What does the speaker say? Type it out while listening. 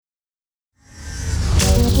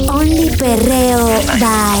Perreo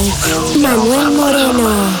by Manuel Moreno.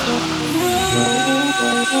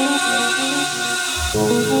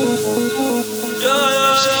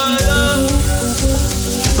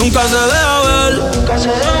 Nunca se deja ver,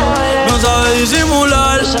 no sabe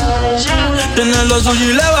disimular. Tiene lo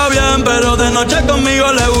suyo y le va bien, pero de noche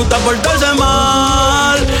conmigo le gusta portarse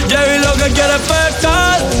mal. Llegué lo que quiere es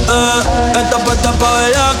pescar, está puesta pa'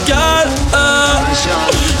 bellaquear,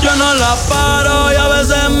 Yo no la paro y a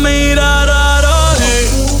veces mira raro.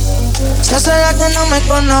 Se hace la que no me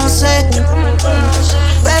conoce,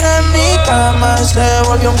 pero en mi cama se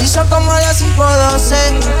volvió un piso como a las 5:12.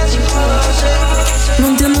 No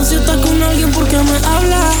entiendo si estás con alguien, ¿por qué me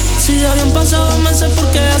hablas? Si ya habían pasado meses, ¿por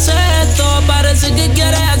qué haces esto? Parece que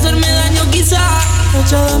quieres hacerme daño quizás.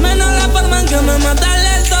 Echo de menos la forma en que me mata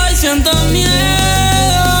lento y siento miedo.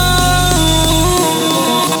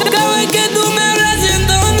 Cada vez que tú me hablas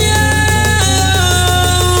siento miedo.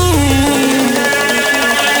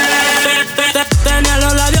 Tenía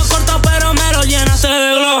los labios cortos pero me los llenaste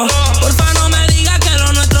de glow. Porfa no me digas que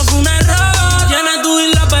lo nuestro fue un error. Llené tu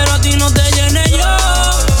isla pero a ti no te llené yo.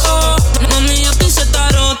 Mami, yo estoy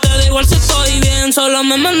setaro, te da igual si estoy bien. Solo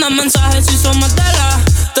me mandan mensajes si son más de las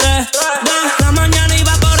 3 de la mañana y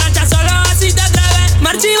va borracha, solo así te atreves. Me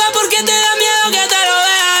archiva porque te da miedo que te lo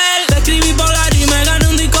vea él. Te escribí polar y me gané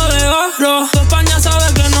un disco de oro. Tu España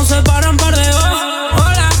sabe que no se paran par de ojos.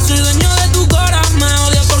 Hola, soy dueño de tu cora. Me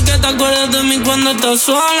odias porque te acuerdas de mí cuando estás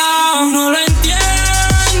sola. No lo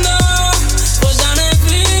entiendo, fue tan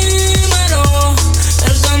efímero.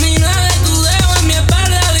 El caminar de tu dedo en mi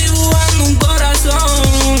espalda dibujando un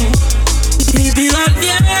corazón. Y pido al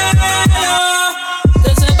cielo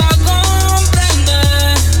que sepa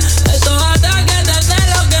comprender estos ataques de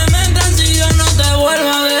celos que me entran si yo no te vuelvo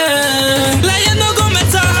a ver. Leyendo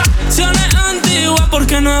conversaciones antiguas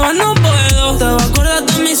porque nuevas no puedo. Te vas a acordar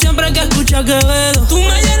de mí siempre que escuchas Quevedo. Tú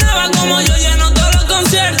me llenabas como yo lleno todos los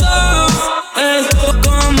conciertos.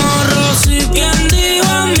 Como Rosy, quien dijo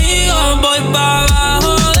amigo, voy pa'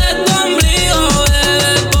 abajo de tu ombligo,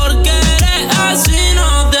 bebé, porque eres así,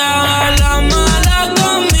 no te hagas la mala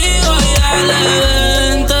conmigo. Y dale,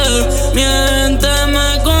 vente, miénteme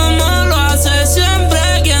como lo hace siempre.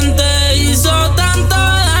 Quien te hizo tanto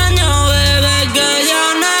daño, bebé, que ya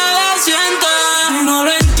nada siento. No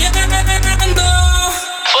lo entiendo,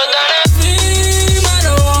 fue tan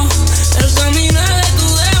efímero. El caminar de tu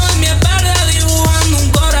dedo en mi espalda dibujando un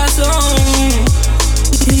corazón.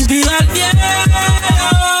 Y pido al cielo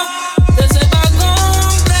que sepa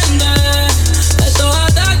comprender estos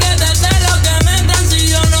ataques de celos que me entran si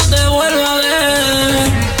yo no te vuelvo a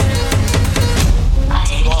ver.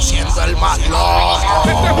 Sigo siendo el más loco.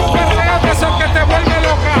 Este es un perreo de esos que te vuelve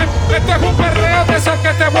loca. Este es un perreo de esos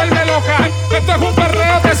que te vuelve loca. Este es un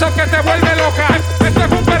perreo de esos que te vuelve loca. Este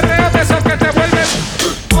es un perreo de esos que te vuelve.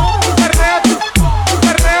 Un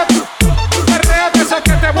perreo de esos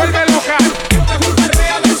que te vuelve loca. Este es un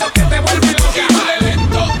perreo de esos que te vuelve loca. Dale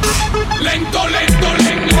lento, lento, lento,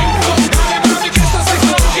 lento. Dale mami que estás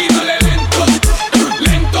sexo y dale lento,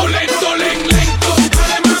 lento, lento, lento.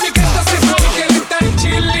 Dale mami que estás sexo y que le están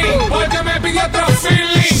chilling porque me pidió otro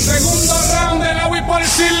feeling. Segundo round de la whip por el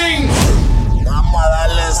ceiling. Vamos a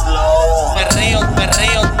darle slow. Perreo,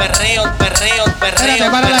 perreo, perreo, perreo,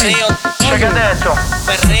 perreo, perreo. Chéquete esto.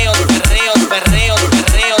 Perreo, perreo, perreo,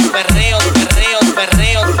 perreo, perreo, perreo,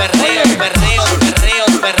 perreo, perreo, perreo, perreo,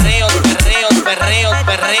 perreo, perreo, perreo,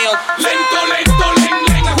 perreo. Lento, lento,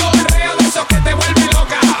 lento. Perreo de esos que te vuelve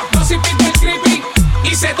loca. Dos y pico el creepy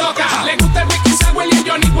y se toca. Le gusta el whisky sour y el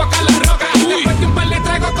Johnny Walker la roca. Después de un par de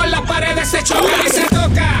tragos con las paredes se choca. Y se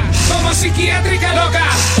toca como psiquiátrica loca.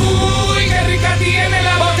 Uy, qué rica tiene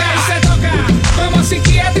la boca. Y se toca como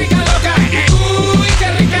psiquiátrica loca. Uy,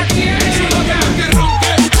 qué rica tiene su boca. Que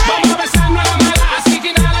ronque,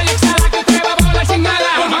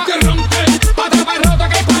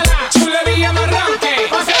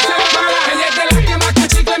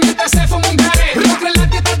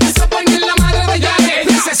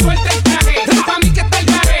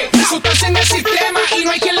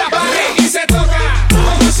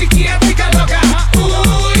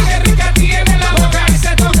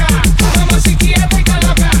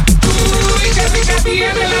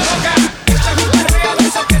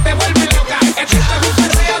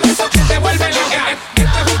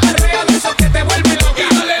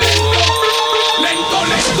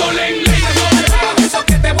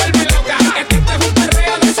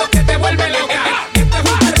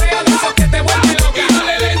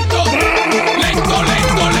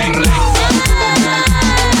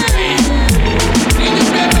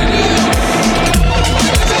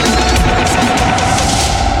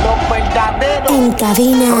 En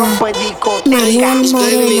cabina, Manuel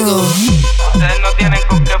Moreno. Ustedes no tienen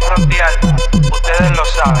con qué frontear, ustedes lo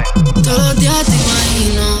saben. Todos los días te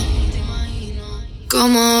imagino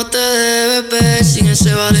cómo te debes ver sin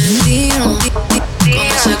ese Valentino, con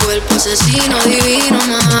ese cuerpo asesino divino,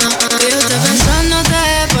 más. Que yo esté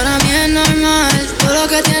pensándote, para mí es normal. Todo lo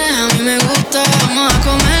que tienes a mí me gusta. Vamos a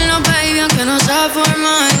comernos, baby, aunque no sea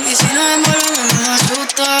formal. Y si nos envolvemos no me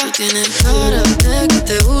asusta. Tú tienes cara de que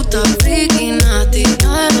te gusta freaky, nasty,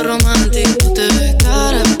 nada de romántico. Tú te ves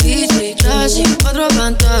cara, peachy, classy, 4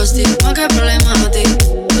 fantastic, más que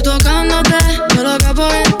problemático. Tú tocándote, yo loca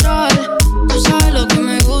por entrar. Tú sabes lo que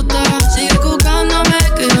me gusta. Sigue buscándome,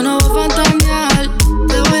 que yo no voy a fantasear.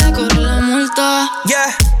 Te voy a correr la multa.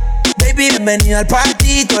 Yeah, baby, bienvenido al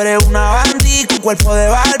party. Tú eres una bandit con cuerpo de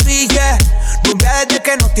Barbie, yeah. Rubia desde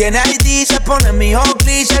que no tiene ID. Se pone mi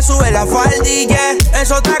Oakley, se sube la faldilla.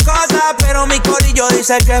 Es otra cosa, pero mi corillo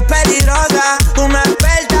dice que es peligrosa. Una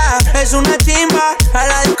experta, es una chimba. A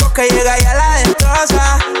la disco que llega y a la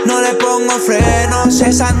destroza. No le pongo frenos,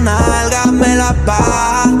 esas nalgas me las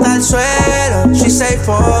baja hasta el suelo. She say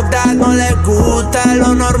fuck that, no le gusta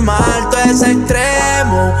lo normal, todo es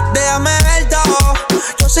extremo. Déjame ver todo,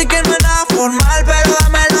 yo sé que no es nada formal, pero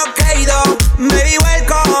dame lo que he ido. Baby,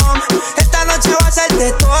 welcome. Esta noche voy a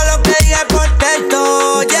hacerte todo lo que dije por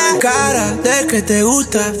texto, yeah. Cara de que te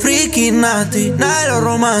gusta, freaky, nasty, nada de lo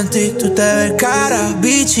romantic. Tú te ves cara,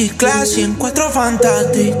 bitchy, classy, en 4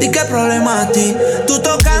 fantastic. Di que problemático, tú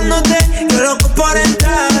tocándote, yo loco por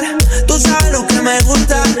entrar. Tú sabes lo que me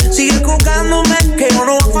gusta, sigue buscándome, que yo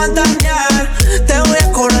no voy a fantasear. Te voy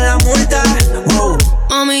a cobrar la multa, wow.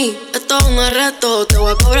 Mami, esto es un arresto. Te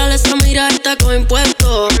voy a cobrar esa mirada con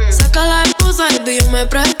impuestos. Saca la esposa y yo me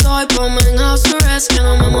presto. Y ponme en house arrest que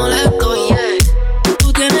no me molesto, yeah.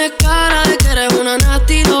 Tú tienes cara de que eres una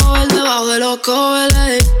nasty doll debajo de los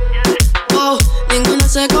covers, oh, ninguna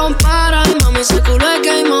se compara. Y mami, ese culo es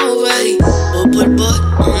game over.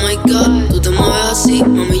 Oh my god, tú te mueves así.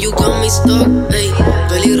 Mami, you got me stuck, ey.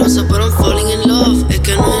 Peligrosa pero I'm falling in love. Es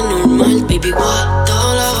que no es normal, baby, what?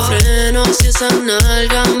 Todos los frenos y esas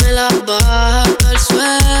nalgas me las baja al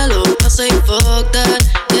suelo. I say fuck that,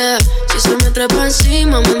 yeah. Si se me trepa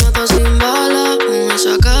encima me mata sin bala. Con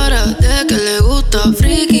esa cara de que le gusta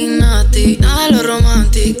freaky, nasty, nada de lo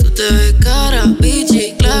romantic. Tú te ves cara,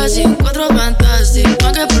 bitchy, classy, 4 fantastic,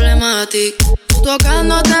 más que problemático. Tú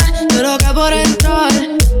tocándote, yo loca por entrar.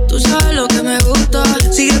 Tú sabes lo que me gusta.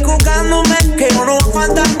 Sigue buscándome, que yo no voy a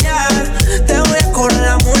fantasear. Te voy a cobrar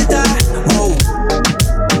la multa, wow.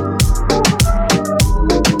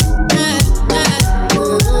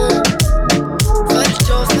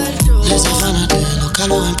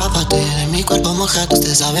 Calor, empápate, de mi cuerpo mojate.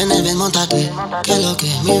 Ustedes saben el bien, montate. Que lo que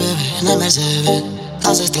mi bebé en el Mercedes.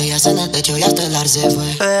 Las estrellas en el techo y hasta el ar se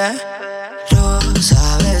fue. Pero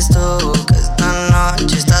sabes tú que esta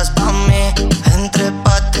noche estás pa' mí.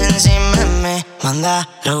 Entrépate encima de mí. Manda,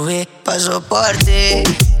 lo vi, paso por ti.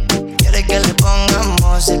 Quiere que le pongamos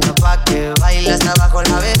música pa' que baile hasta abajo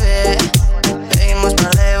la bebé. Pedimos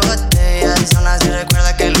par de botellas y son así,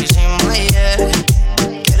 recuerda que lo hicimos ayer.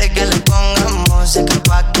 Quiere que le pongamos música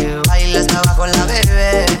pa' que baile hasta abajo la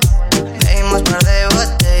bebé. Pedimos par de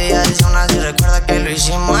botellas y son así, recuerda que lo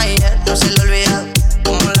hicimos ayer. No se le olvida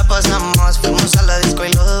cómo la pasamos. Fuimos a la disco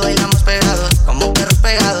y los dos bailamos pegados, como perros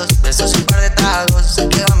pegados. Besos y un par de tragos. Se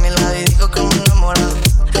quedó a mi lado y dijo que me enamorado.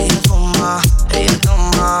 Ella fuma, ella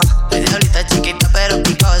toma. Es diablita chiquita pero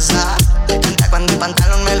picosa. Le encanta cuando el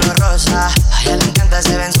pantalón me lo rosa. A ella le encanta,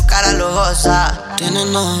 se ve en su cara, lo goza. Tiene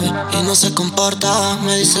novio y no se comporta.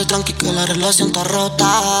 Me dice tranqui que la relación está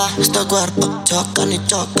rota. Este cuerpo chocan y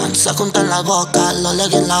chocan. Se juntan la boca, lo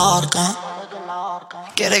legui en la horca.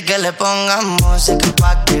 Quiere que le pongamos música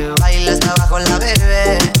pa' que baile hasta abajo la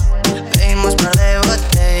bebé. Pedimos par de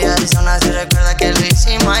botellas y son así, recuerda que lo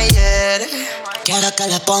hicimos ayer. Quiere que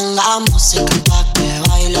le pongamos música pa' que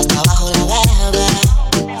baile hasta abajo la bebé.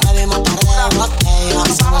 Bebimos par de botellas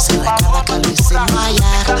y son así, recuerda que lo hicimos ayer.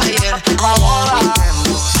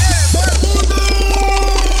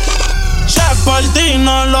 Si por ti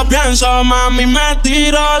no lo pienso, mami, me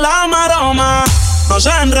tiro la maroma. Nos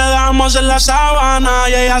enredamos en la sábana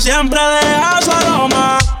y ella siempre deja su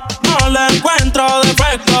aroma. No le encuentro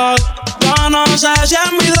defectos, yo no sé si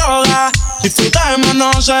es mi droga.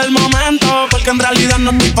 Disfrutémonos el momento, porque en realidad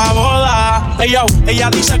no estoy pa' boda. Ey, yo, ella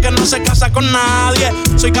dice que no se casa con nadie.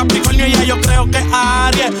 Soy Capricornio y ella yo creo que es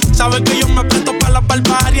Aries. Sabe que yo me presto pa' la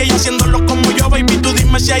barbarie. Y haciéndolo como yo, baby, tú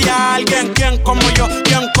dime si hay alguien. ¿Quién como yo?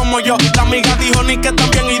 ¿Quién como yo? La amiga dijo ni que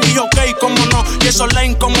también y dijo ok, como no. Y eso le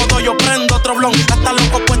incomodó, yo prendo otro blon. Hasta los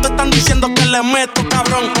opuestos están diciendo que le meto,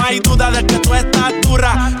 cabrón. No hay duda de que tú estás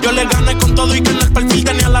dura. Yo le gané con todo y que en el perfil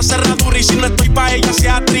tenía la cerradura. Y si no estoy pa' ella se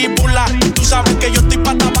atribula. Tú sabes que yo estoy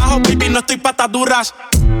pata abajo, baby, no estoy patas duras.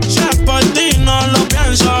 Si es por ti no lo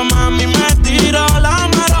pienso, mami, me tiro la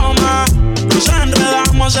maroma. Nos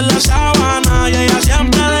enredamos en la sabana y ella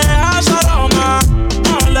siempre deja su aroma.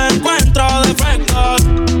 No le encuentro defectos,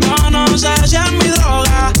 yo no sé si es mi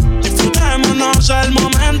droga. Disfrutémonos el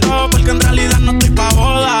momento, porque en realidad no estoy pa'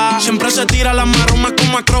 boda. Siempre se tira las maromas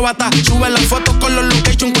como acróbata. Sube las fotos con los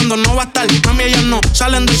location cuando no va a estar. Mami, ellas no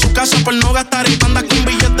salen de su casa por no gastar. Y anda con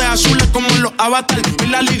billetes azules como los avatar. Y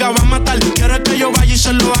la liga va a matar. Quiere que yo vaya y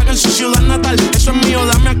se lo haga en su ciudad natal. Eso es mío,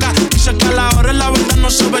 dame acá. Dice que a la hora la verdad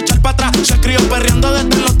no se va a echar para atrás. Se crió perreando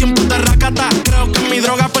desde los tiempos de Rakata. Creo que es mi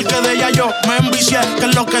droga porque de ella yo me envicié. Que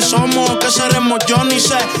es lo que somos o que seremos yo ni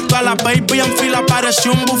sé. Toda la baby en fila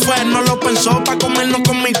pareció un buffet. No lo pensó pa' comernos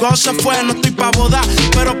conmigo se fue. No estoy pa' boda,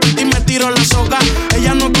 pero por ti me tiro la soga.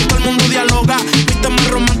 Ella no con todo el mundo dialoga. Viste más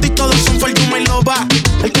romántico, todos son Yuma y Loba.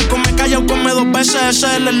 El que come callao come dos veces, ese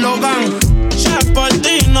es el eslogan. Si es por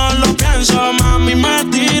ti no lo pienso, mami, me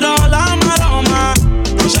tiro la maroma.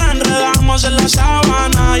 Nos enredamos en la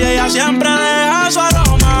sabana y ella siempre deja su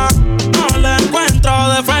aroma. No le encuentro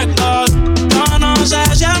defectos, yo no sé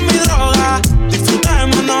si es mi droga.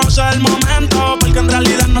 Disfrutémonos el momento, porque en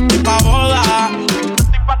realidad no estoy pa' boda. No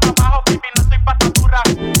estoy pa' trabajo, baby, no estoy pa' tatura.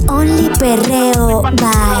 Only Perreo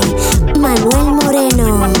by Manuel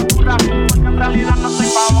Moreno. Porque en realidad no estoy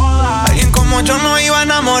pa' boda. Alguien como yo no iba a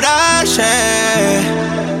enamorarse,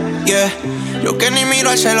 yeah. Yo que ni miro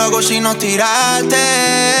al cielo hago sino tirarte,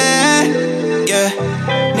 yeah.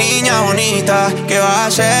 Niña bonita, ¿qué vas a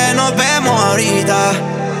hacer? Nos vemos ahorita.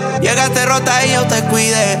 Llegaste rota y yo te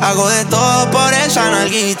cuidé. Hago de todo por esa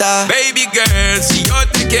nalguita. Baby girl, si yo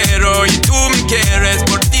te quiero y tú me quieres,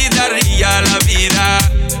 por ti daría la vida.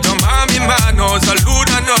 Toma mi mano, solo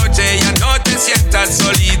una noche, ya no te sientas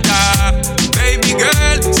solita. Baby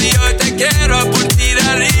girl, si yo te quiero, por ti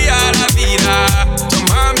daría la vida.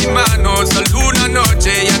 Toma mi mano, solo una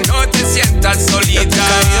noche, ya no te sientas solita. Yo te he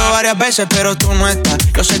caído varias veces, pero tú no estás.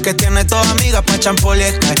 Yo sé que tienes toda amiga pa'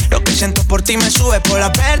 champoliescar. Lo que siento por ti me sube por la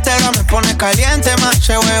vértebra, me pone caliente, más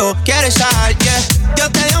ese huevo. ¿Quieres sal? Yeah.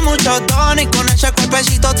 Yo te dio mucho tono y con ese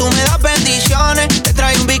cuerpecito tú me das bendiciones. Te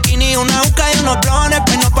traigo un bikini, una uca y unos blones.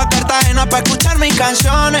 Pero pa' Cartagena pa' escuchar mis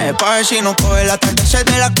canciones. Pa' ver si nos coge el atardecer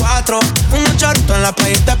de las 4. Unos chorritos en la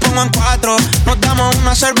playa y te pongo en 4. Nos damos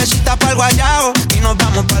una cervecita pa'l guayao y nos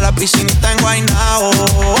vamos pa' la piscinita en Guaynao.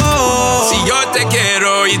 Si yo te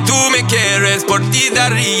quiero y tú me quieres, por ti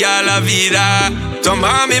daría la vida.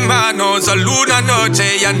 Toma mi mano, solo una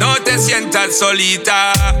noche, ya no te sientas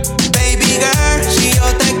solita. Baby girl, si yo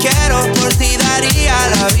te quiero, por ti daría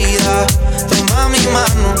la vida. Toma mi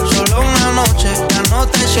mano, solo una noche, ya no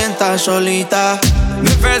te sientas solita.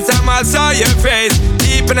 The first time I saw your face,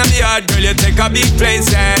 deep in the heart, girl, you take a big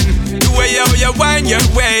place. And the way you wind your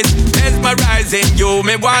waist, mesmerizing you,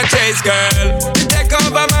 me want chase, girl. You take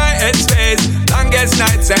over my headspace, longest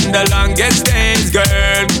nights and the longest days,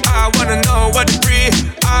 girl. I wanna know what to breathe,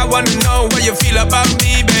 I wanna know what you feel about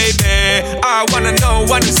me, baby. I wanna know,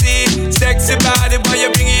 wanna see, sexy body, why you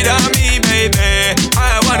bring it on me, baby.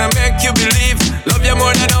 I wanna make you believe, love you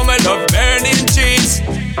more than all my love burning trees.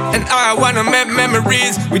 And I wanna make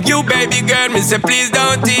memories with you, baby girl. Me say please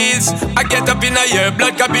don't tease. I get up in your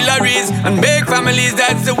blood capillaries and make families.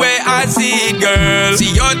 That's the way I see it, girl.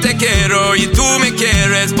 Si yo te quiero y tú me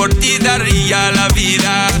quieres, por ti daría la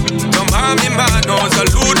vida. Toma mi mano,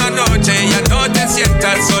 solo una noche, ya no te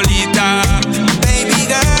sientas solita. Baby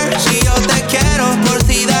girl, si yo te quiero, por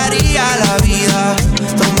ti daría la vida.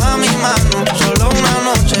 Toma mi mano, solo una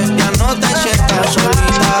noche, ya no te sientas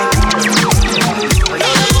solita.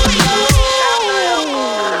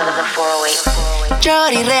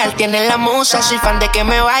 Chori real tiene la musa, soy fan de que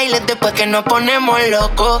me bailes después que nos ponemos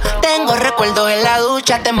locos. Tengo recuerdos en la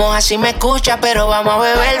ducha, te mojas si me escuchas, pero vamos a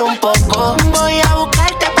beber un poco. Voy a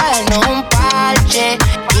buscarte para darnos un parche,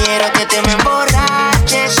 quiero que te me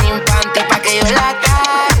emborraches, sin panty pa' que yo la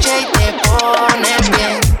cache y te pones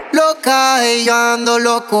bien. Loca ella ando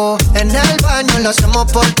loco. En el baño lo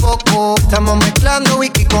hacemos por poco. Estamos mezclando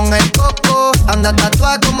whisky con el coco. Anda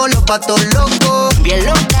tatuada como los patos locos. Bien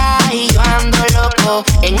loca y yo ando loco.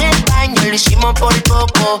 En el baño lo hicimos por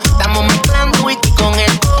poco. Estamos mezclando whisky con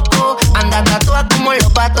el coco. Anda tatuada como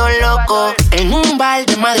los patos locos. En un bar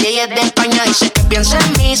de Madrid y es de España. Dice que piensa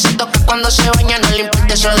en mí. Se toca cuando se baña. No le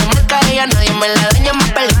importa eso de marca. Ella nadie me la daña.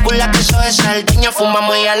 Más película que eso de Saldaña.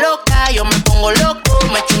 Fumamos ella loca. Yo me pongo loco.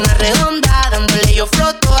 Me echo una redonda. Dándole yo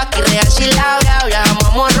floto. Aquí real sin labia. Viajamos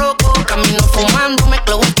a Morroco. Camino fumando.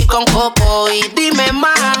 Mezclo whisky con coco. Y dime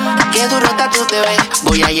más. Qué duro tú te ves.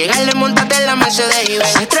 Voy a llegarle, montate en la Mercedes y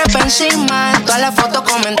ven. Trepa encima. En todas las fotos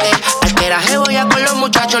comenté. Al que era voy a con los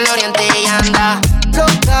muchachos le orienté y anda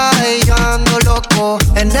loca y yo ando loco.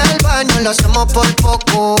 En el baño lo hacemos por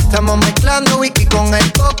poco. Estamos mezclando whisky con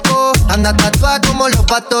el coco. Anda tatuada como los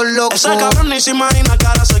patos locos. Esa cabrón ni se imagina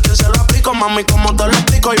cara, soy quien se lo aplico. Mami, como te lo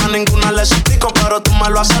explico, yo a ninguna le explico. Pero tú me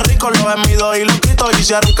lo haces rico, lo he mido y lo quito.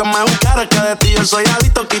 Quisieron que me buscara, que de ti yo soy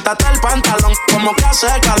adicto. Quítate el pantalón, como que hace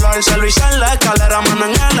calor. Se lo hice en la escalera, mano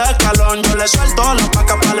en el escalón. Yo le suelto la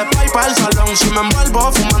paca para el spray para el salón. Si me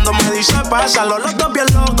envuelvo fumando me dice pásalo. Los dos bien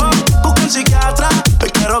locos, busca un psiquiatra. Hoy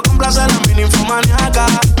quiero complacer a mi ninfomaniaca.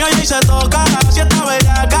 Mi oye y se toca, si está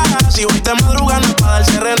bellaca. Si hoy te madrugan es para dar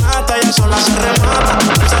serenata. Ya sola se remata.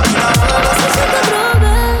 Necesito otro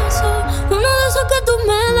beso, uno de esos que tú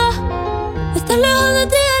me das. Estar lejos de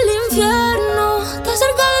ti el infierno. Estar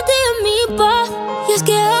cerca de ti es mi paz. Y es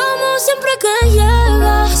que amo siempre que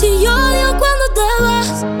llegas. Si yo odio cuando te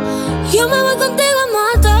vas, yo me voy contigo a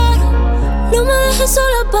matar. No me dejes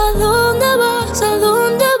sola, ¿pa' dónde vas? ¿A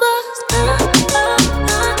dónde vas?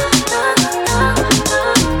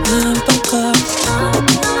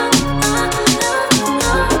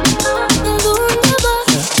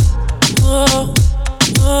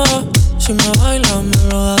 Si me bailas me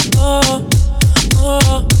lo das todo.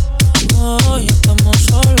 Ya estamos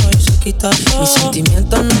solos y se quita todo. Mis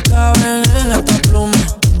sentimientos no caben en esta pluma.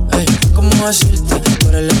 Ey, ¿cómo decirte?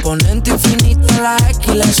 Por el exponente infinito, la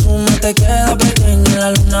X la suma te queda pequeña en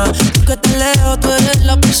la luna. Porque te leo, tú eres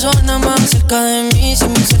la persona más cerca de mí. Si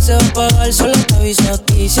mi ser se va a apagar, solo te aviso a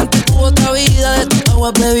ti. Siempre tuvo otra vida, de tu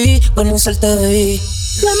agua bebí, con un ser te bebí.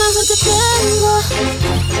 Lo mejor que tengo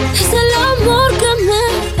es el amor que me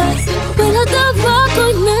das. Huele a tabaco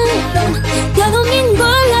y melón. Ya domingo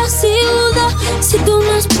en la ciudad. Si tú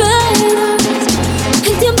me esperas,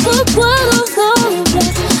 el tiempo puedo doblar.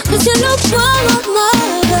 El cielo puedo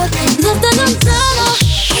nadar y darte la entrada.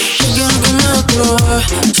 Yo quiero que me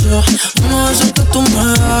aproveche uno de esos que tú me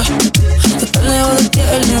das. Estar lejos de ti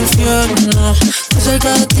el infierno. Estar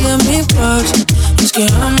cerca de ti es mi paz. Es que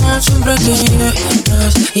amo siempre que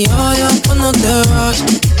llegas. Y odio cuando te vas.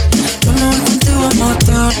 Yo me voy contigo a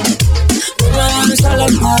matar. No me dejes a la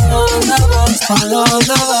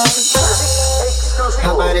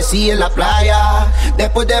Amanecí en la playa,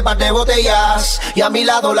 después de par de botellas, y a mi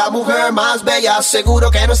lado la mujer más bella. Seguro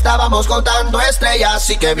que no estábamos contando estrellas,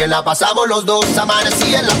 y que bien la pasamos los dos.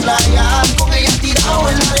 Amanecí en la playa, con ella tirado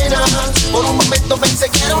en la arena. Por un momento pensé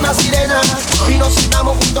que era una sirena, y nos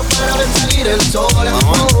sentamos juntos para ver salir el sol.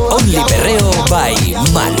 Only Perreo by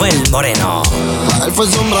Manuel Moreno. Él fue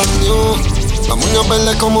sombrando, la muñeca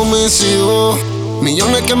verde como me sigo.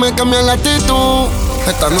 Millones que me cambian la actitud.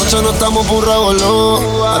 Esta noche no estamos por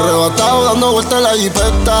revolú. Arrebatado dando vueltas en la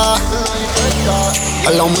jipeta.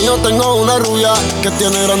 Al lado mío tengo una rubia que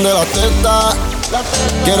tiene grande la teta.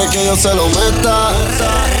 Quiere que yo se lo meta.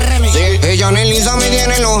 Sí, ella en Elisa me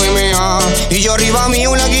tiene en los MMA. Y yo arriba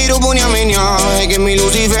mío la quiero poner a menear. Es que es mi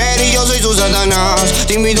Lucifer y yo soy su Satanás.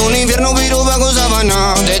 Te invito a un infierno pero bajo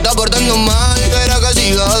sabana. Te está portando mal, era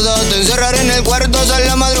castigada. Te encerraré en el cuarto hasta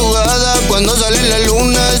la madrugada. Cuando sale la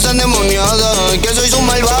luna está endemoniada. Que soy su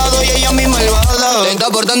malvado y ella mi malvada. Te está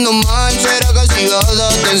portando mal, será castigada.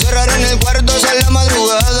 Te encerraré en el cuarto hasta la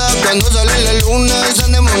madrugada. Cuando sale la luna está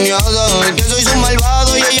endemoniada. Que soy su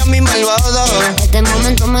malvado y ella mi malvada. Este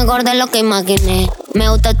momento mejor de lo que imaginé. Me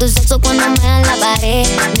gusta tu sexo cuando me dan la pared.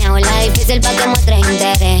 Me hago la difícil pa' que muestres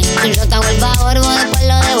interés. Y yo te hago el favor, vos después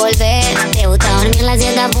lo devolver. Te gusta dormir la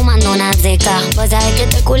siesta fumando una seca. Vos sabés que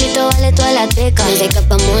este culito vale toda la teca. Nos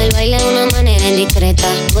escapamos del baile de una manera indiscreta.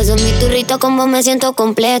 Vos sos mi turrito, con vos me siento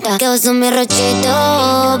completa. Que vos sos mi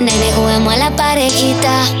rochito. Nene, juguemos a la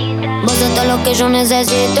parejita. Vos sos todo lo que yo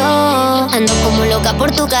necesito. Ando como loca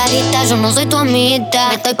por tu carita. Yo no soy tu amita.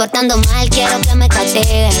 Me estoy portando mal, quiero que me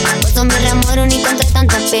castigues. Vos sos mi remor único entre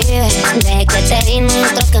tantos pibes. Deje que te di, no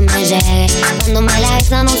otro que me llegue. Cuando me la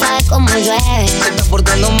besa no sabes cómo llueve. Se está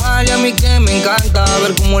portando mal y a mí que me encanta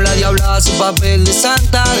ver cómo la diabla hace papel de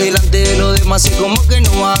santa delante de los demás. llama así como que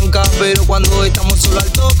no banca, pero cuando estamos solos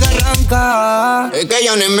al toque arranca. Es que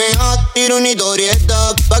ella no es mea, tiro una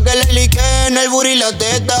historieta, pa' que le liquen el booty y la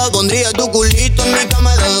teta. Pondría tu culito en mi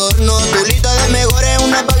cama de adorno, tu lista de mejores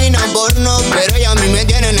una página porno. Pero ella a mí me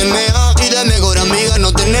tiene en mea, y de mejor amiga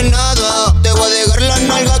no tenés nada. Te voy a dejar la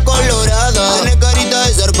nalga colorada, tienes carita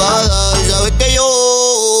de zarpada, y sabes que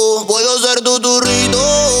yo puedo ser tu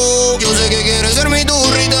turrito. Yo sé que quieres ser mi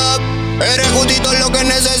turrita, eres justito lo que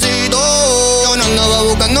necesito. Yo no andaba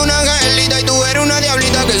buscando una angelita y tú eres una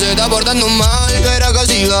diablita que se está portando mal, que era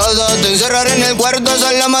castigada. Te encerraré en el cuarto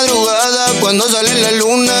hasta la madrugada. Cuando sale la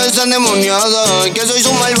luna es endemoniada, que soy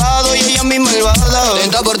su malvado y ella es mi malvada. Te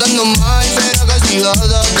está portando mal, que era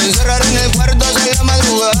castigada. Te encerraré en el cuarto hasta la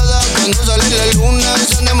madrugada. Cuando sale la luna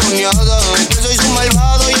es endemoniada, que soy su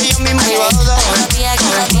malvado y ella es mi malvada.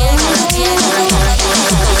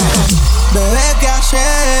 Bebé, ¿qué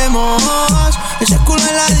hacemos? Ese culo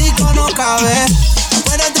en la disco no cabe.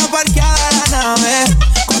 Afuera está parqueada la nave.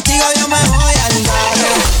 Contigo yo me voy al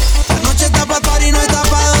gare. La noche está pa' party, no está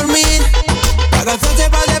pa' dormir. La canción se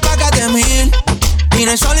parte pa' Catemil.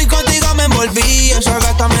 Vine solo y contigo me envolví. Esa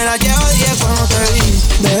gata me la llevo 10 cuando te vi.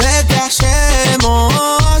 Bebé, ¿qué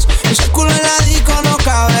hacemos? Ese culo en la disco no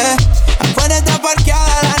cabe. Afuera está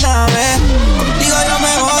parqueada la nave. Contigo yo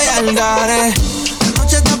me voy al gare.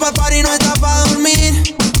 Está pa' party, no está pa'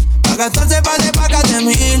 dormir. Pa' gastarse pa'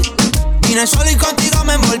 Catemil. Vine solo y contigo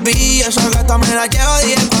me envolví. Esa gata me la llevo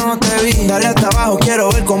 10 cuando te vi. Dale hasta abajo,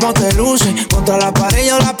 quiero ver cómo te luce. Contra la pared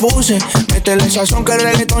yo la puse. Métele sazón que el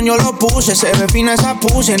reggaetón yo lo puse. Se ve fina esa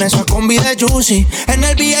pussy, en esa combi de juicy. En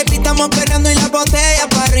el VIP estamos peleando y la botella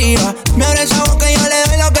pa' arriba. Me abre esa boca y yo le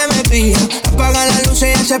doy lo que me pida. Apaga la luz y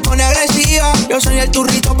ella se pone agresiva. Yo soy el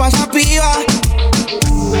turrito pa' esa piba.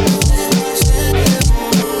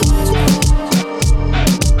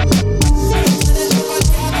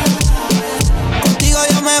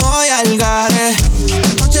 Me voy al gare.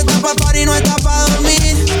 La noche está pa' party, no está pa'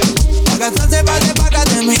 dormir. Pa' gastarse pa'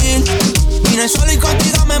 Catemil. Vine solo y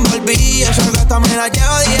contigo me envolví. Esa gata me la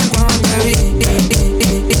llevo 10 cuando te vi.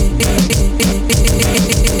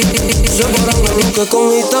 Se paran nunca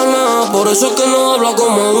con gitana, por eso es que no habla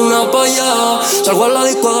como una paya. Salgo a la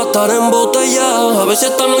disco a gastar en botella. A ver si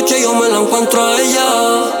esta noche yo me la encuentro a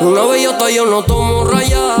ella. Una bellota yo no tomo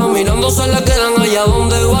raya. Mirándose la quedan allá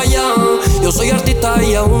donde vayan. Yo soy artista,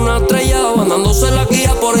 ella es una estrella. Andándose la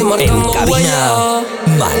guía por ahí marcando huella.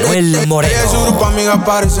 Manuel Moreno. Ella y su grupo amiga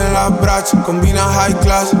aparece en las brachas. Combina high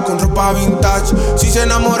class con ropa vintage. Si se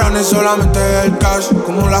enamoran es solamente el cash.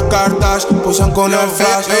 Como las cartas, posan con el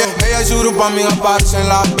flash. Ella y su grupo amiga aparece en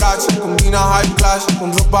las brachas. Combina high class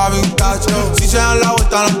con ropa vintage. Si se dan la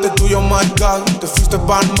vuelta delante tuyo, my God. Te fuiste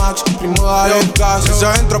pan Max, primo dale gas. Se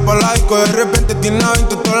entra pa' la disco, de repente tiene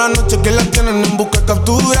 20 toda la noche que la tienen en busca de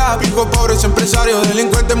captura. Pico pobres empresarios,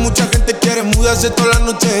 delincuentes, mucha gente quiere mudarse toda la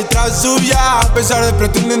noche detrás suya. A pesar de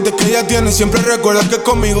pretendientes que ella tiene, siempre recuerda que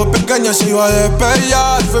conmigo pequeña se iba a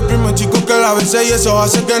despegar. Fue el primer chico que la besé y eso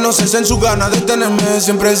hace que no cesen sus ganas de tenerme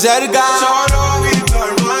siempre cerca. Solo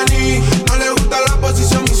Víctor Money, no le gusta la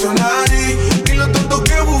posición misionari. Ni los tontos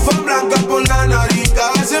que bufan blancas por la nariz.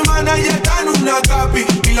 Cada semana ya está en una capi.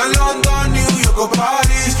 Milan, London, New York o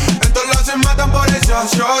París. Entonces se matan por esa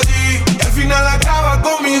shorty. Y al final acaba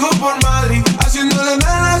conmigo por Madrid. Haciéndole en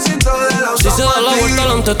el asiento de la Si se da la vuelta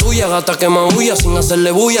delante tuya, gata que maulla sin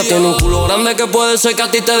hacerle bulla. Tiene un culo grande que puede ser que a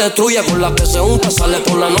ti te destruya. Con la que se unta, sale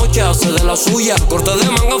por la noche, hace de la suya. Corte de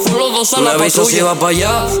manga, fue los dos a la patrulla. Si va pa'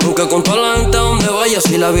 allá, aunque con toda la gente a donde vaya.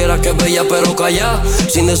 Si la viera que es bella pero calla,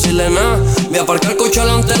 sin decirle nada. Voy a aparcar el coche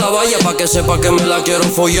delante de la valla, pa' que sepa que me la quiero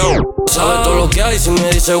follar. Sabe todo lo que hay, si me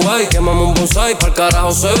dice guay, quemamos un bonsai. Pa'l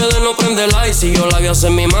carajo se ve de no prender like. Si yo la voy a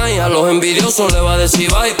hacer mi mai, a los envidiosos le va a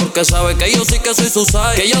decir bye. Porque sabe que yo sí que soy su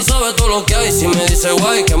sai. Que ella sabe todo lo que hay, si me dice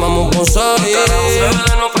guay, quemamos un bonsai. Pa'l carajo se ve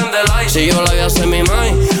de no prender like. Si yo la voy a hacer mi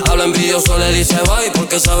mai, a los envidiosos le dice bye.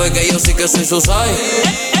 Porque sabe que yo sí que soy su sai.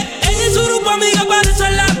 Ella y su grupo amiga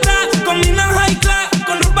parecen las tracks. Combinan high class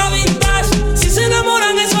con ropa vintage. Si se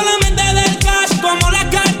enamoran es solamente del cash. Como las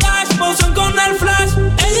cartas, posan con el flash.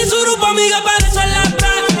 Ella y su grupo amiga parecen las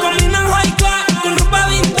tracks. Combinan high class con ropa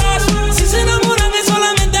vintage. Si se enamoran es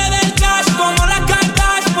solamente del cash. Como las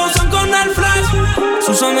cartas, posan con el flash.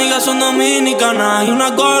 Sus amigas son dominicanas y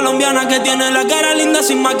una colombiana que tiene la cara linda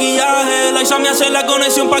sin maquillaje. La Isa me hace la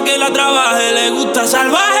conexión pa' que la trabaje. Le gusta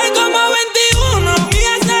salvaje como 21 y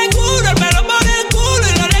es seguro, el pelo por el culo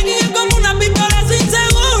y los leggings como una pistola sin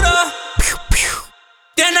seguro.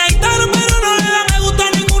 Tiene guitarra pero no le da me gusta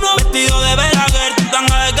a ninguno. Vestido de Belaguer, tu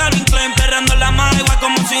tanga de Calvin Klein, perreando en la magua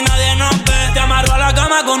como si nadie nos ve. Te amarro a la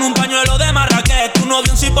cama con un pañuelo de Marrakech. Tu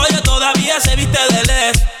novio un cipolle todavía se viste de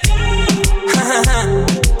LED.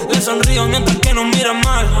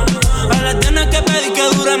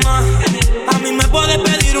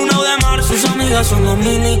 son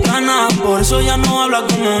dominicanas, por eso ya no habla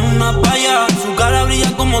como una paya. Su cara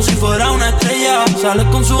brilla como si fuera una estrella. Sale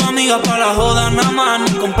con sus amigas para la joda nada más.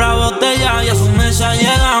 Ni compra botella y a su mesa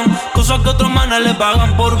llegan cosas que otros manes le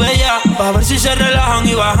pagan por bella. Pa' ver si se relajan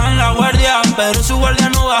y bajan la guardia. Pero su guardia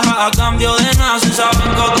no baja a cambio de nada. Se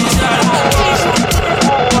saben cotizar.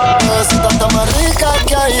 Bebecita está más rica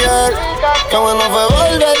que ayer. Qué bueno fue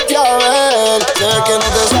volverte a ver. Sé que no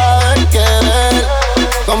te sabes querer.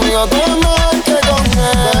 Conmigo tú más que con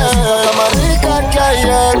él. Bebecita está más rica que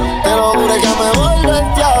ayer. Te lo juro que me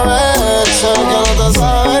volverte a ver. Sé que no te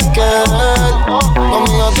sabes querer.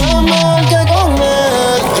 Conmigo tú más que con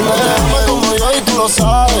él. Él me ama como yo y tú lo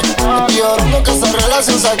sabes. Estoy llorando que esa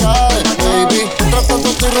relación se acabe. Baby, mientras tanto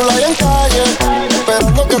estoy rulando en calle,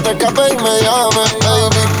 esperando que te escape y me llame.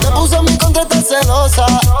 Baby, te puse en mi contra, estás celosa.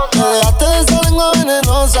 Me dejaste de esa lengua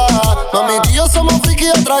venenosa. Mami, tú y yo somos friki y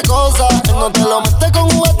otra cosa. Él no te lo mete con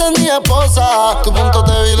juguete ni esposa. Tu punto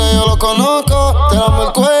débil yo lo conozco. Te damos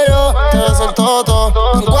el cuello, te beso el toto.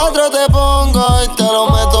 En 4 te pongo y te lo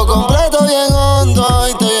meto completo bien hondo.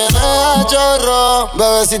 Y te viene a chorro.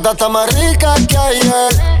 Bebecita está más rica que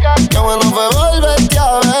ayer. Qué bueno fue volverte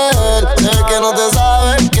a ver. Sé que no te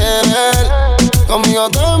sabes querer. Conmigo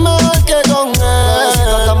tú es mejor que con él.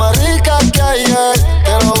 Bebecita está más rica que ayer.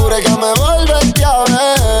 Te lo juro que me volverte a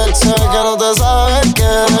ver. Sé que no te sabes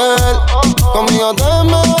querer. Conmigo tú es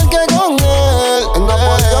mejor que con él. Él no ha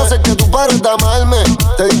podido hacer que tú pares de amarme.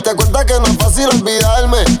 Te diste cuenta que no es fácil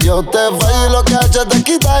olvidarme. Yo te fallo y lo que he hecho es de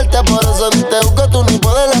quitarte. Por eso ni te busco, tú ni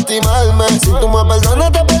puedes lastimarme. Si tú me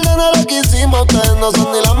perdonas, te perdona lo que hicimos. Ustedes no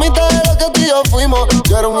son ni la mitad de lo que tú y yo fuimos.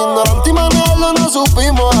 Yo era un ignorante y manejarlo no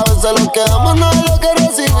supimos. A veces lo que damos no es lo que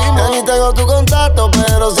recibimos. Ya ni tengo tu contacto,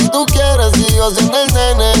 pero si tú quieres sigo siendo el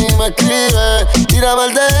nene y me escribe. Tírame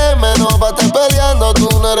el DM, no pa' estar peleando. Tú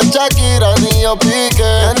no eres Shakira ni yo Pique.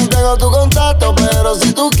 Ya ni tengo tu contacto, pero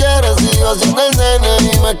si tú quieres sigo siendo el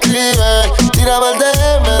nene y me escribe. Tírame el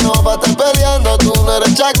DM, no pa' estar peleando. Tú no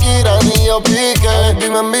eres Shakira ni yo Pique. Y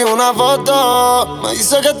me envío una foto, me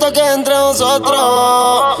dice que esto quede entre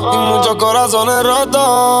nosotros. Y muchos corazones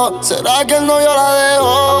rotos. ¿Será que el novio la dejó?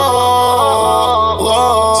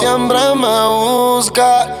 Oh, siempre me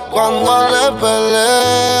busca cuando le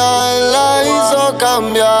pelea. Él la hizo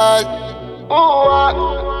cambiar.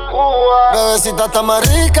 Bebecita está más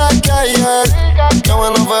rica que ayer. Qué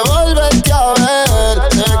bueno fue volverte a ver.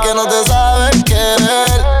 Sé que no te sabes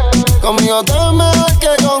querer. Conmigo tú es mejor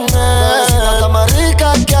que con él. Bebecita está más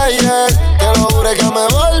rica que ayer. Te lo juro que me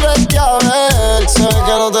volverte a ver. Sé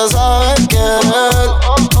que no te sabes querer.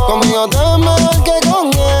 Conmigo tú es mejor que con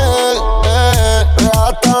él.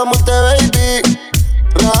 Real hasta la muerte, baby.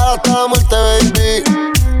 Real hasta la muerte, baby.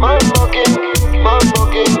 Mambo King, Mambo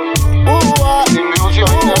King.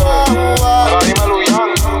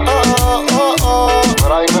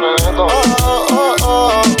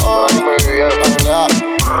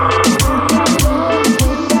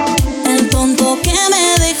 El tonto que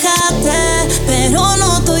me dejaste, pero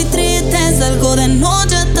no estoy triste. Salgo de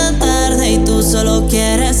noche hasta tarde y tú solo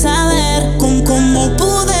quieres saber cómo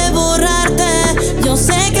pude borrarte. Yo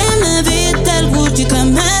sé que me viste el Gucci que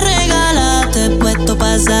me regalaste, puesto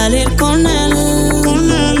para salir con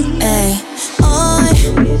él. Ey.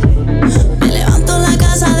 Hoy me levanto en la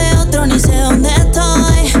casa de otro, ni sé dónde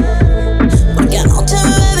estoy. Porque anoche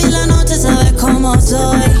me bebí la noche, sabes cómo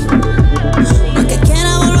soy. No es que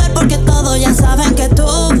quiera volver porque todos ya saben que tú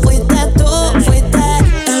fuiste el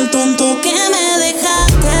tonto que me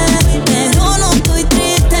dejaste. Pero no estoy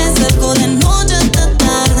triste, salgo de noche hasta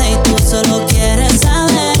tarde y tú solo quieres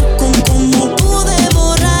saber cómo pude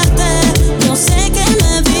borrarte. Yo sé que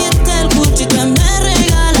me viste el Gucci que me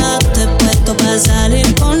regalaste, puesto para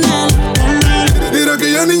salir con él. Mira que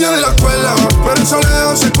ella es niña de la escuela, pero eso le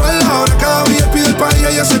dejó secuela. Ahora cada día pide el país y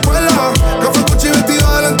ella se cuela. Café, Gucci,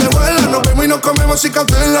 vestido de lentejuela. Nos vemos y nos comemos sin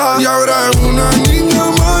cautela. Y ahora es una niña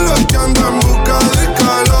mala que anda en busca de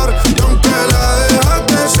calor. Y aunque la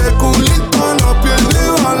dejaste, ese culito no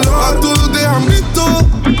pierde valor. A todos te han visto.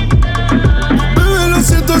 Bebé, lo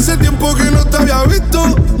siento, hace tiempo que no te había visto.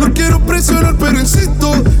 No quiero presionar, pero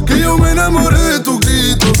insisto que yo me enamoré de tu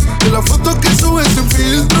grito, de las fotos que subes sin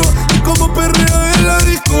filtro, y como perreo en la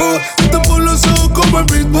disco. Te tapo los ojos como el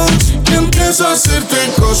beatbox y empiezo a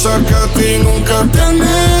hacerte cosas que a ti nunca te han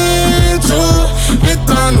hecho.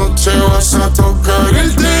 Esta noche vas a tocar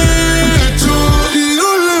el techo y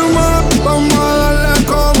dale más, vamos a darle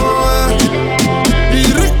como es. Y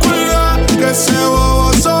recuerda que ese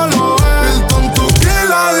bobo solo es el tonto que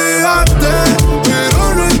la dejaste,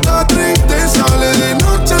 pero no está triste, sale de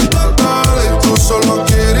noche hasta tarde. Tú solo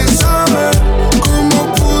quieres saber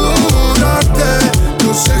cómo pudo durarte.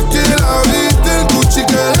 Yo sé que la viste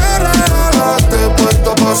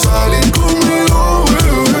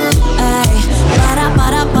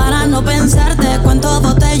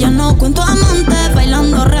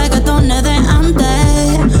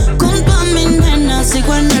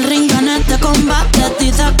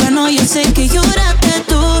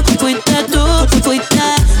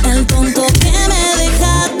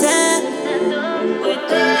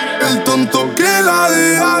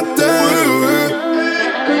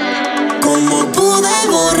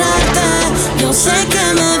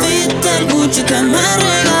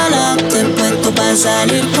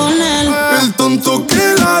salir con él. El tonto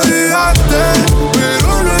que la dejaste,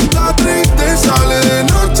 pero no está triste. Sale de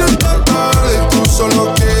noche hasta tarde, tú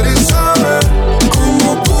solo quieres saber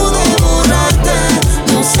cómo pude borrarte.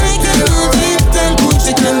 No sé qué me viste, el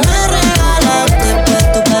Gucci que me regalaste,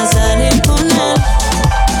 puesto para salir con él.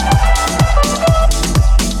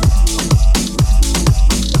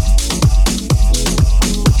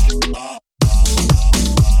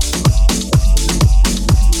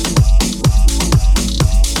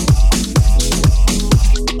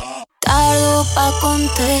 Tardo pa'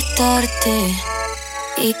 contestarte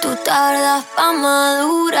y tú tardas pa'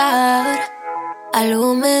 madurar.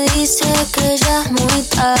 Algo me dice que ya es muy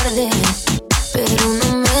tarde, pero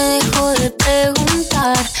no me dejo de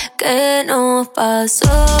preguntar qué nos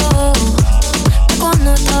pasó.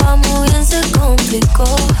 Cuando estábamos bien se complicó,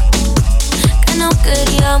 que no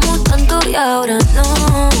queríamos tanto y ahora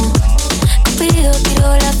no. Cupido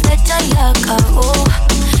tiró la flecha y acabó.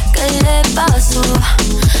 ¿Qué le pasó?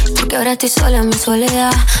 Porque ahora estoy sola en mi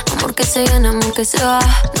soledad. Amor que se gana, amor que se va.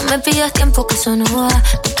 No me pidas tiempo que eso no va.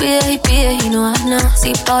 Tú pides y no das nada.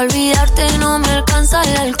 Si pa' olvidarte no me alcanza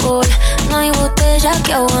el alcohol, no hay botella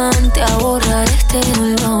que aguante a borrar este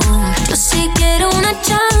dolor. Yo sí quiero una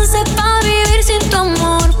chance pa' vivir sin tu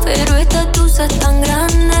amor, pero esta tusa es tan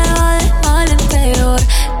grande, va de mal en peor.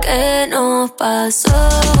 ¿Qué nos pasó?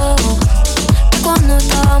 Cuando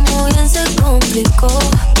estábamos bien se complicó,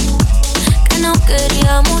 que no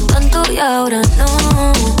queríamos tanto y ahora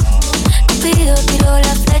no. Cupido tiró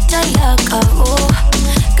la flecha y acabó.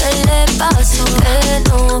 ¿Qué le pasó? ¿Qué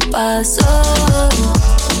nos pasó?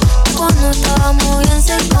 Cuando estábamos bien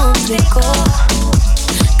se complicó,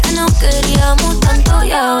 que no queríamos tanto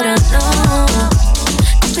y ahora no.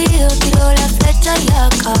 Cupido tiró la flecha y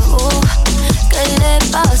acabó. ¿Qué le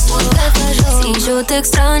pasó? ¿Qué falló? Si yo te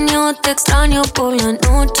extraño por la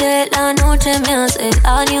noche me hace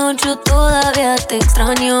daño, yo todavía te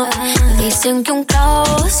extraño. Dicen que un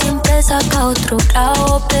clavo siempre saca otro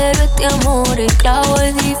clavo, pero este amor el clavo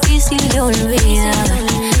es difícil de olvidar.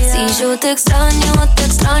 Si yo te extraño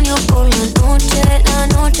por la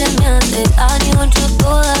noche me hace daño, yo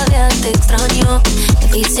todavía te extraño.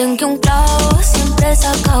 Dicen que un clavo siempre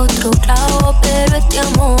saca otro clavo, pero este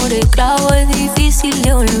amor el clavo es difícil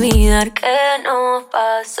de olvidar. ¿Qué nos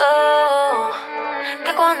pasó?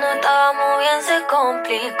 Que cuando estábamos bien se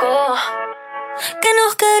complicó, que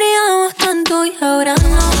nos queríamos tanto y ahora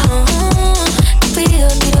no. Cupido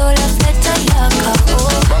tiró la flecha y acabó.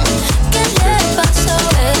 ¿Qué le pasó?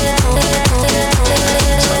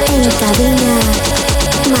 En cabina,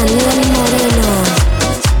 Manuel Moreno.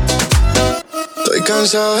 Estoy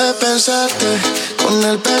cansado de pensarte, con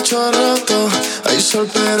el pecho roto. Hay sol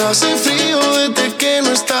pero hace frío desde que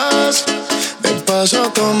no estás. Me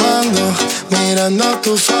paso tomando, mirando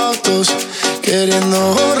tus fotos,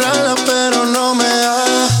 queriendo borrarlas pero no me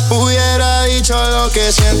da. Hubiera dicho lo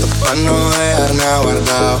que siento para no dejar nada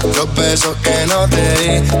guardado. Los besos que no te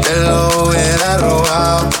di, te los hubiera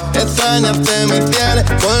robado. Extrañarte me tiene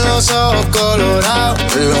con los ojos colorados.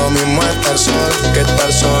 Lo mismo estar solo que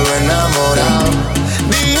estar solo enamorado.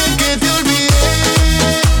 Dije que te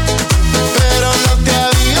olvidé, pero no te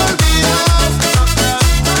había olvidado.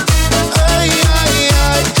 Ay, ay,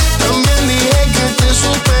 ay, también dije que te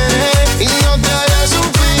superé y no te había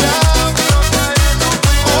superado.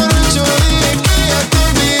 Por mucho dije que ya te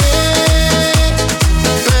olvidé,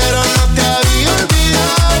 pero no te había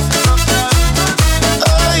olvidado.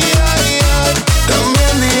 Ay, ay, ay,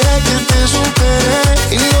 también dije que te superé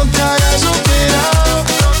y no te había superado.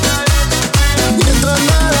 Mientras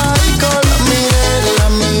nada disco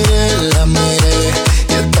la miré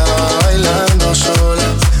y estaba bailando sola.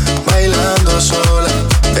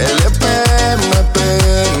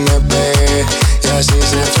 Me pegué y así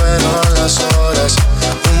se fueron las horas,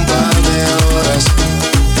 un par de horas.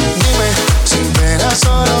 Dime, sin pena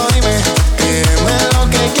solo dime, pídeme lo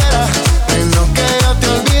que quieras, menos que yo te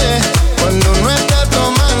olvide. Cuando uno está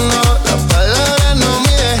tomando, las palabras no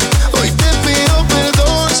mide. Hoy te pido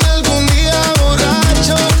perdón si algún día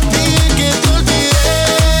borracho dije que te olvidé,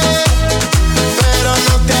 pero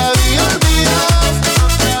no te había olvidado.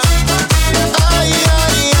 Ay,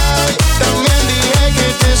 ay, ay, también dije que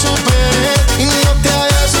te superé y no te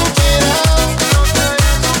había superado.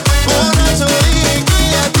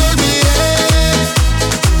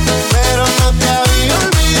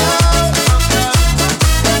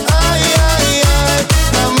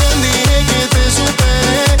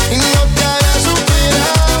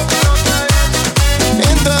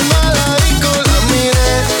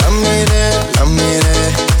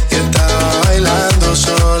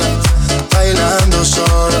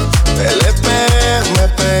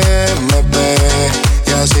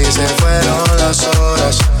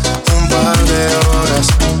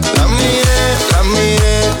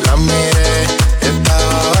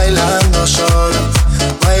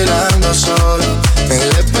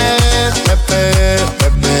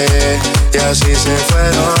 así se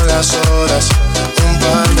fueron las horas, un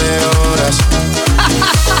par de horas.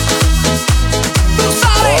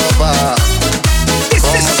 Opa,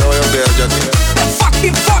 ¿cómo te voy a olvidar yo a ti?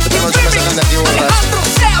 Esta noche me sacan de aquí borracho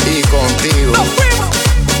y contigo.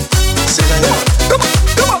 Sí, señor.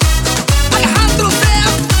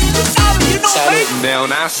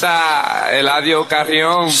 Neonasa, Eladio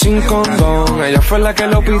Carrión. Sin condón, ella fue la que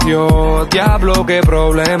lo pidió. Diablo, qué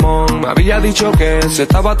problemón. Me había dicho que se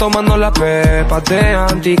estaba tomando las pepas de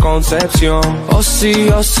anticoncepción. Oh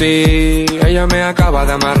sí, ella me acaba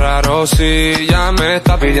de amarrar. Oh sí, ya me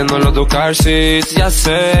está pidiendo los tu car seats. Ya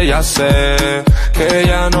sé, que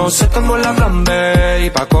ella no se tomó la plan B.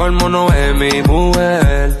 Y pa' colmo no es mi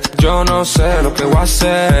mujer. Yo no sé lo que voy a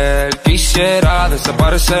hacer. Quisiera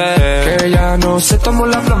desaparecer. Que ella no se tomó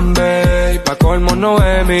la plan B. Y pa' colmo no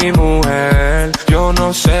es mi mujer. Yo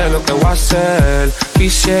no sé lo que voy a hacer.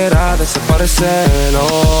 Quisiera desaparecer.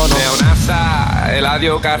 Oh, no. Neonasa,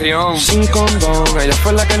 Eladio Carrión. Sin condón, ella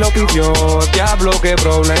fue la que lo pidió. Diablo, qué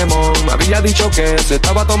problemón. Me había dicho que se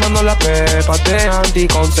estaba tomando las pepas de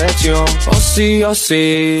anticoncepción. Oh sí,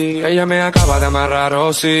 ella me acaba de amarrar.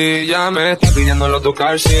 Oh sí, ya me está pidiendo los tu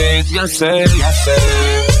car seats. Ya sé.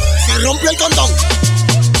 Se rompió el condón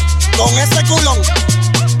con ese culón.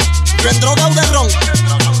 Yo endrogado de ron.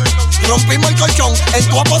 Rompimos el colchón en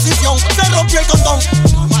tu oposición. Se rompió el condón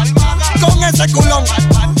con ese culón.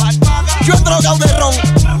 Yo endrogado de ron.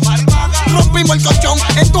 Rompimos el colchón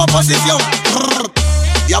en tu oposición.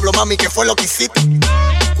 Diablo, mami, ¿qué fue lo que hiciste?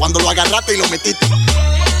 Cuando lo agarraste y lo metiste.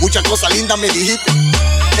 Muchas cosas lindas me dijiste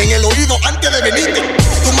en el oído antes de venirte.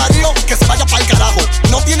 Tu marido que se vaya pa'l carajo.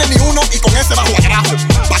 No tiene ni uno y con ese bajo agrajo.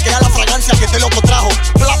 Paquea la fragancia que este loco trajo.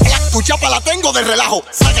 Pla, pla, tu chapa la tengo de relajo.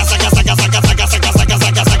 Saca.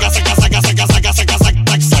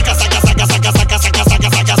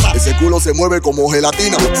 Ese culo se mueve como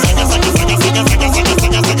gelatina. Ese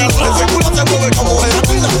culo se mueve como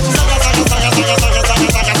gelatina.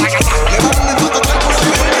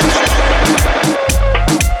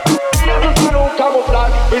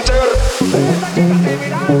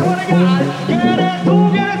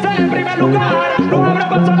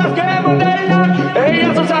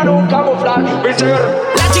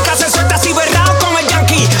 La chica se suelta así berrao con el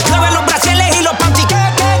yankee. Lave los brasiles y los panty.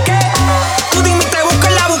 ¿Qué? Tú dime y te busco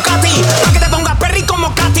en la Bucati. Pa' que te pongas perry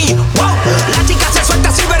como Katy. Wow. La chica se suelta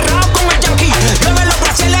así berrao con el yankee. Lave los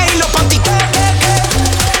brasiles y los panty. ¿Qué?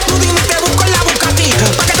 Tú dime y te busco en la Bucati.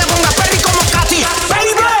 Pa' que te pongas perry como Katy.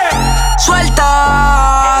 Baby.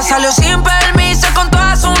 Suelta, salió sin permiso con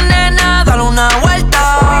todas sus nenas. Dale una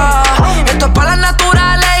vuelta. Esto es para las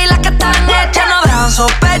naturales y las que están hechas no dejan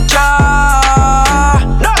sospechar.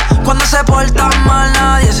 Cuando se porta mal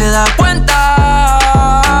nadie se da cuenta.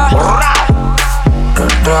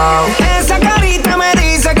 Esa carita me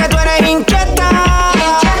dice que tú eres inquieta.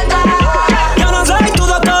 Yo no soy tu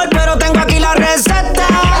doctor, pero tengo aquí la receta.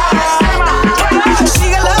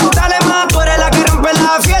 Síguelo, dale más, tú eres la que rompe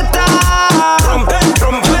la fiesta. Rompe. Te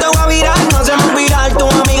voy a virar, no hacemos viral, tu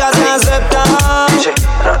amiga se acepta.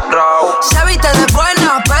 Se viste de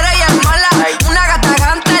buena, pero ella es mala. Una gata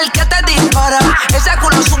gante, el que te dispara. Ese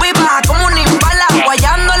culo sube y baja como un impala.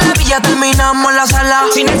 Guayando la villa, terminamos en la sala.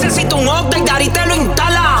 Si necesito un update, Dari te lo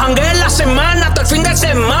instala. Jangué en la semana, hasta el fin de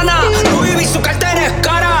semana. No viví su cartera es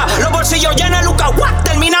cara. Los bolsillos llenos de Luca, what?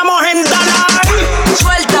 Terminamos en Dallas.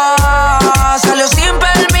 Suelta, salió sin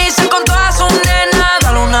permiso con todas sus nenas.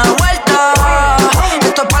 Dale una vuelta.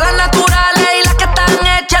 Esto es para las naturales y las que están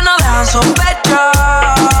hechas no dejan sospechar.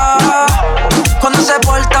 Cuando se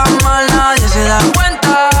porta mal nadie se da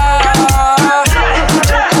cuenta.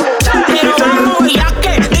 Pero vamos, ya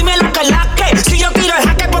que, dime lo que es la que. Si yo tiro el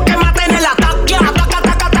jaque porque maté en el ataque.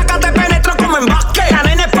 Taca, te penetro como en básquet. La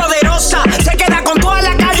nena es poderosa, se queda con toda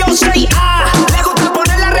la calle 6A. Le gusta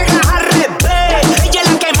poner las reglas al revés. Ella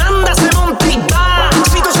es la que manda, se monta y va.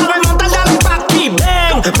 Si tú sabes montar, dale pa' aquí.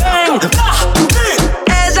 Ven.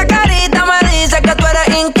 Esa carita me dice que tú eres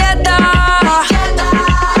inquieta.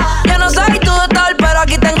 Yo no soy tu doctor, pero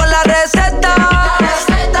aquí tengo la receta.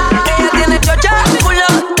 Ella tiene chocha, culo,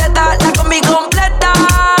 teta, la combi completa.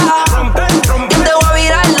 Yo te voy a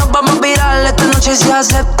virar, nos vamos a virar esta noche si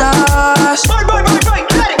aceptas.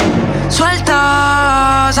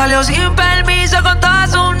 Suelta, salió sin permiso con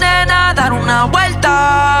todas sus nenas. Dar una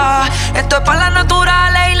vuelta. Esto es para las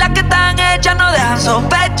naturales y las que están hechas no dejan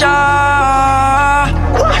sospechar.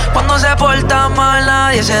 Cuando se porta mal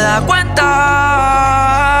nadie se da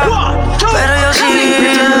cuenta. Pero yo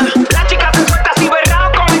sí. La chica se suelta así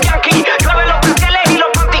berrao con el yankee. Llueve los brasiles y los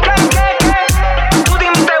panty. ¿Qué? Tú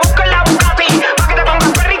dime y te busco en la Bucati. Pa' que te pongas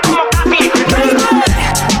perry como Katy.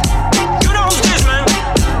 You know who's this, man?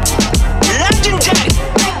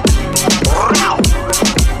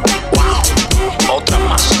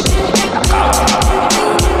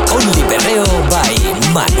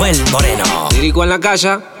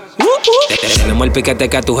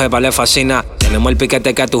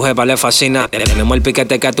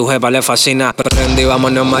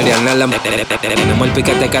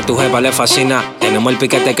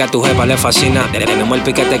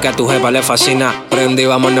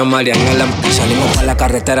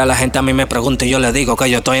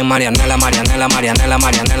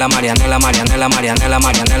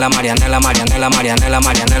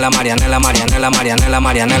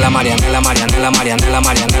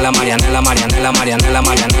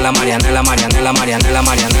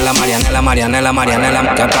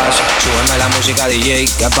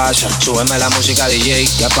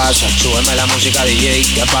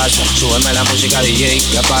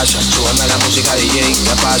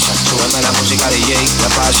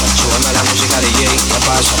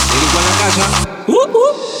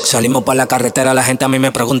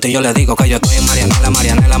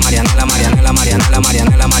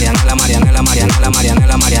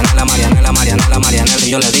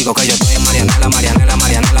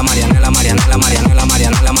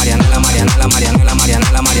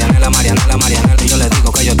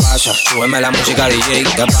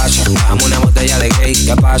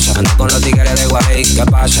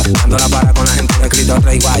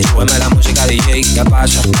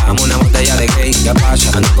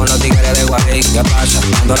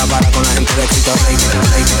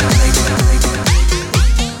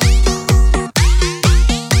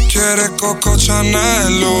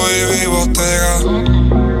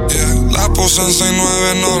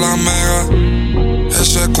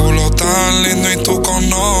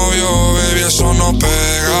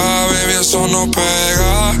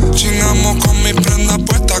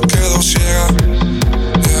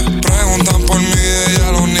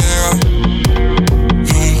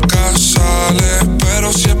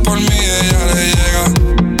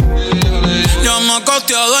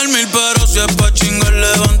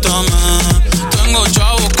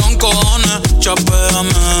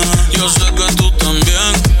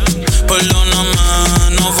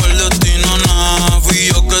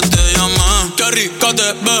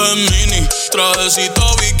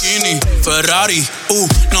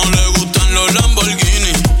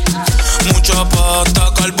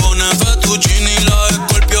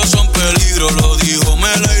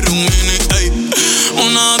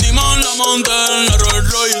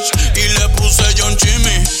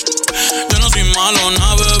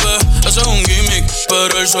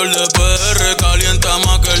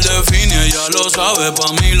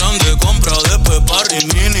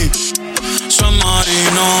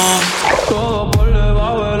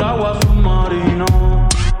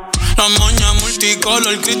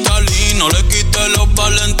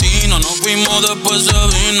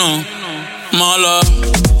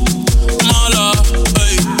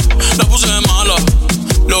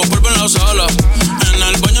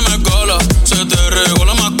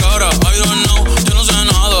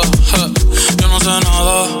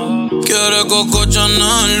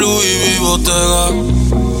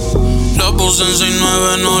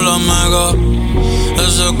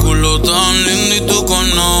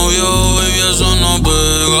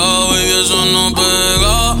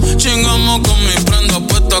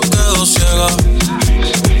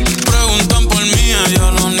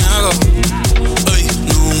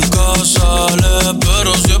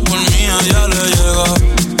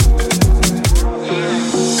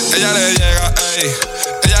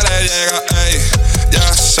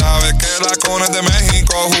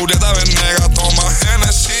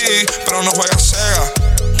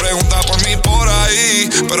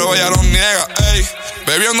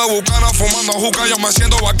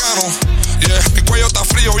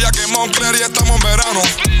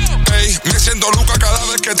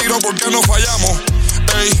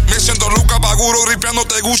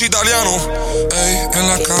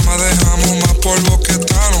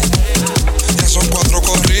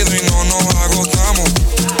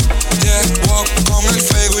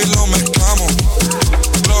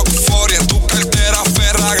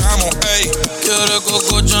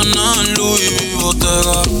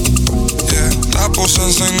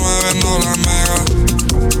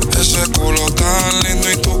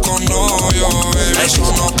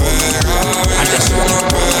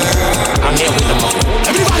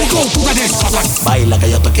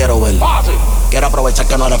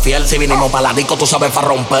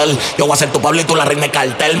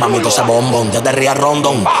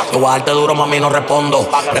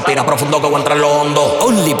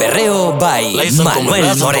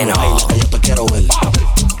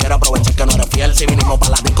 fiel. Si vinimos pa'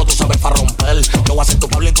 la disco, tú sabes pa' romper. Yo voy a ser tu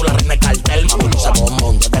Pablo y tú la reina del cartel. Mami, no se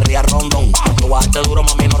bombón, yo te ría rondón. Yo voy a darte duro,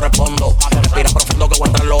 mami, no respondo. Respira profundo que voy a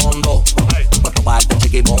entrar en lo hondo. Puesto pa' darte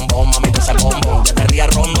chiqui bombón, mami, tú se bombón. Yo te ría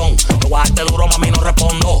rondón. Yo voy a darte duro, mami, no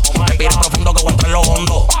respondo. Respira profundo que voy a entrar en lo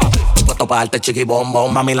hondo. Puesto pa' darte chiqui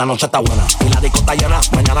bombón, mami, la noche está buena y la disco está llena.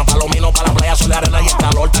 Mañana palomino pa' la playa, sol y arena y el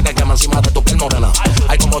calor que quema encima de tu piel morena.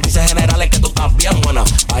 Ay, como dice general, es que tú estás bien buena.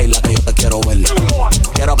 Baila que yo te quiero ver.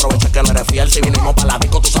 Quiero aprovechar que no eres fiel. Si vinimos pa' la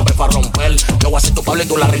disco, tú sabes pa' romper. Yo voy a ser tu Pablo y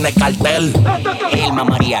tú la reina del cartel. El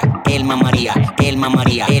mamaría, el mamaría, el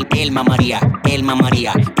mamaría, el mamaría, el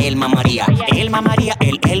mamaría, el mamaría, el mamaría,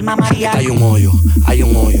 el mamaría. Hay un hoyo, hay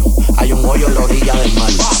un hoyo, hay un hoyo en la orilla del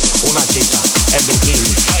mar. Una chica en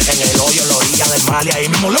bikini, en el hoyo en la orilla del mar. Y ahí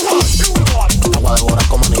mismo le voy. Agua devora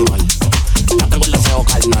como animal. Ya tengo el deseo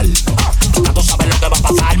carnal. Ya tú sabes lo que va a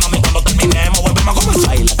pasar, mami, cuando terminemos. Volvemos a comenzar.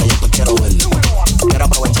 Baila que yo te quiero ver. Quiero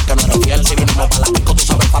aprovechar que no eres fiel. Si vinimos pa' la disco, tú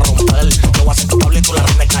sabes pa' romper. Yo voy a ser tu Pablo y tú la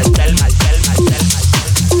reina del cartel.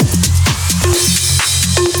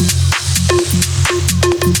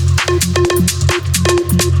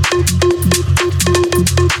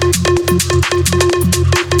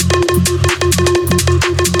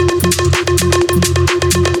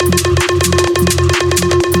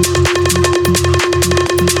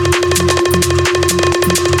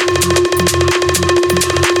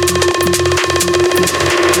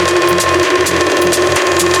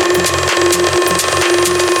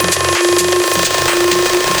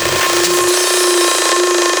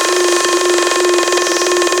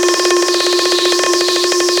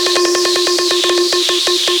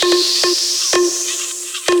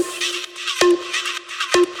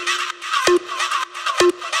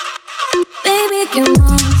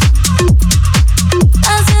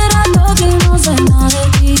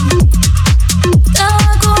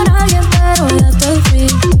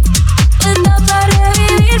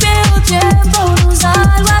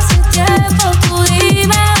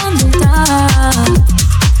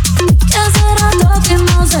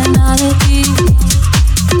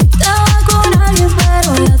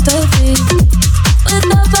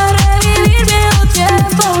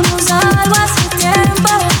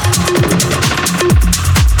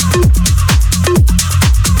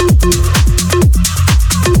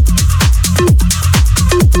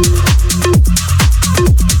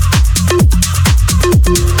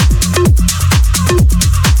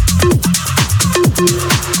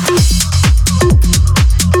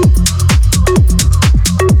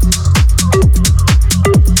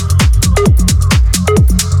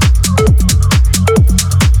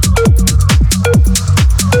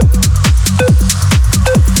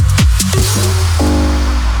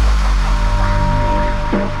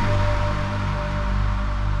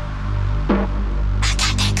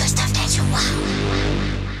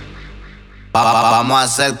 Vamos a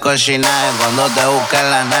hacer cochinaje cuando te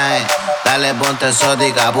busquen la nave. Dale, ponte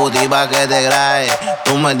exótica, puti, pa' que te grabe.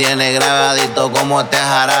 Tú me tienes grabadito como este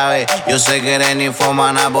jarabe. Yo sé que eres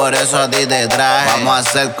ninfomana, por eso a ti te traje. Vamos a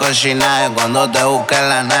hacer cochinaje cuando te busquen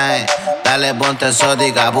la nave. Dale, ponte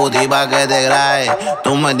exótica, puti, pa' que te grabe.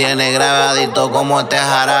 Tú me tienes grabadito como este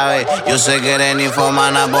jarabe. Yo sé que eres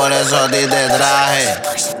ninfomana, por eso a ti te traje.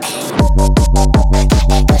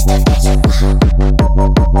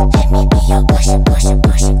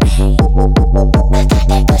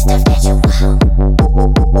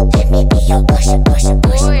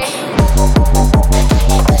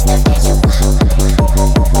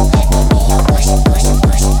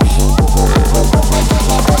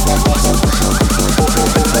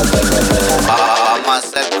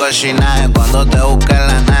 Cochinaje cuando te busquen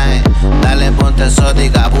la nave. Dale, ponte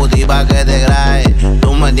exótica, puti, pa' que te grabe.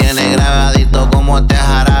 Tú me tienes grabadito como este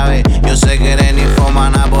jarabe. Yo sé que eres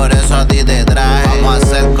ninfomana, por eso a ti te traje. Vamos a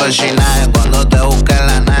hacer cochinaje cuando te busquen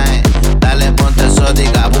la nave. Dale, ponte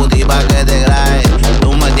exótica, puti, pa' que te grabe.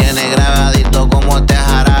 Tú me tienes grabadito como este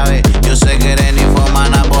jarabe. Yo sé que eres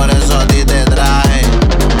ninfomana, por eso a ti te traje.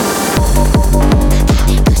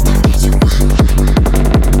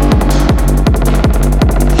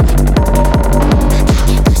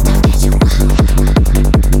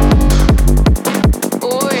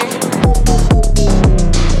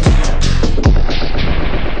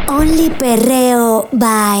 Perreo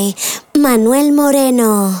by Manuel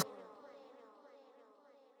Moreno.